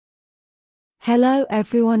Hello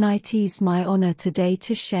everyone, it is my honor today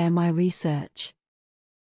to share my research.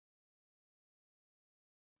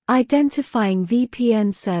 Identifying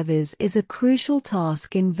VPN servers is a crucial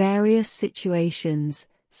task in various situations,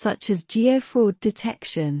 such as geofraud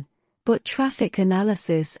detection, bot traffic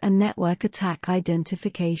analysis and network attack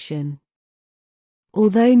identification.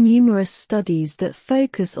 Although numerous studies that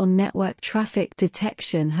focus on network traffic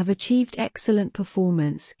detection have achieved excellent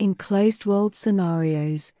performance in closed-world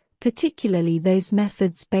scenarios, particularly those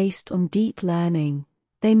methods based on deep learning,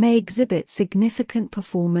 they may exhibit significant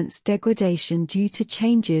performance degradation due to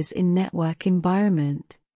changes in network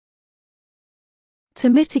environment.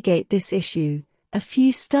 To mitigate this issue, a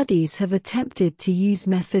few studies have attempted to use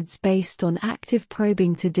methods based on active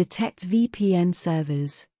probing to detect VPN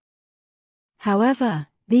servers. However,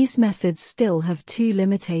 these methods still have two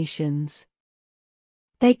limitations.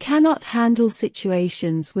 They cannot handle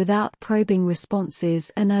situations without probing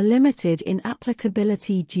responses and are limited in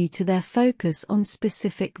applicability due to their focus on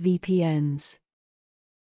specific VPNs.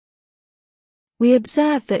 We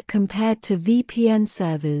observe that compared to VPN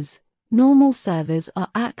servers, normal servers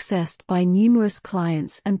are accessed by numerous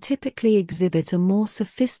clients and typically exhibit a more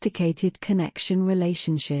sophisticated connection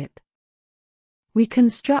relationship. We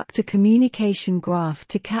construct a communication graph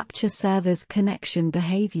to capture servers' connection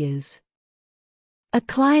behaviors. A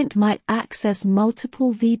client might access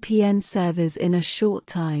multiple VPN servers in a short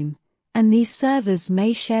time, and these servers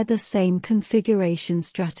may share the same configuration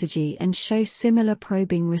strategy and show similar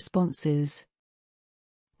probing responses.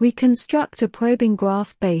 We construct a probing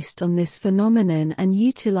graph based on this phenomenon and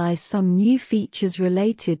utilize some new features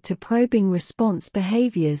related to probing response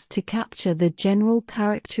behaviors to capture the general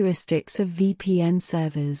characteristics of VPN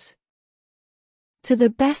servers. To the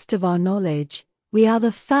best of our knowledge, we are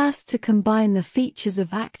the first to combine the features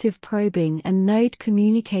of active probing and node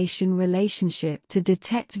communication relationship to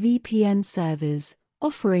detect VPN servers,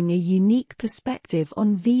 offering a unique perspective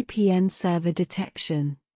on VPN server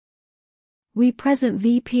detection. We present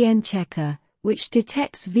VPN Checker, which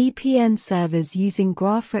detects VPN servers using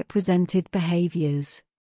graph-represented behaviors.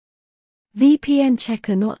 VPN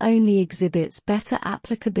Checker not only exhibits better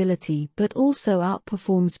applicability but also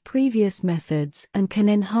outperforms previous methods and can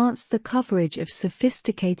enhance the coverage of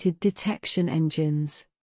sophisticated detection engines.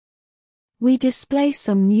 We display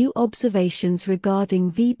some new observations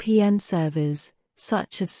regarding VPN servers,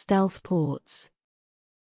 such as stealth ports.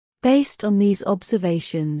 Based on these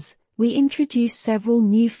observations, we introduce several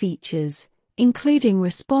new features, including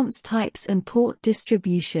response types and port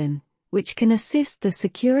distribution, which can assist the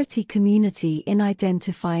security community in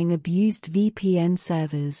identifying abused VPN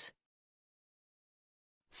servers.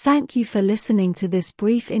 Thank you for listening to this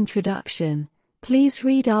brief introduction. Please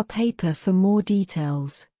read our paper for more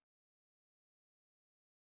details.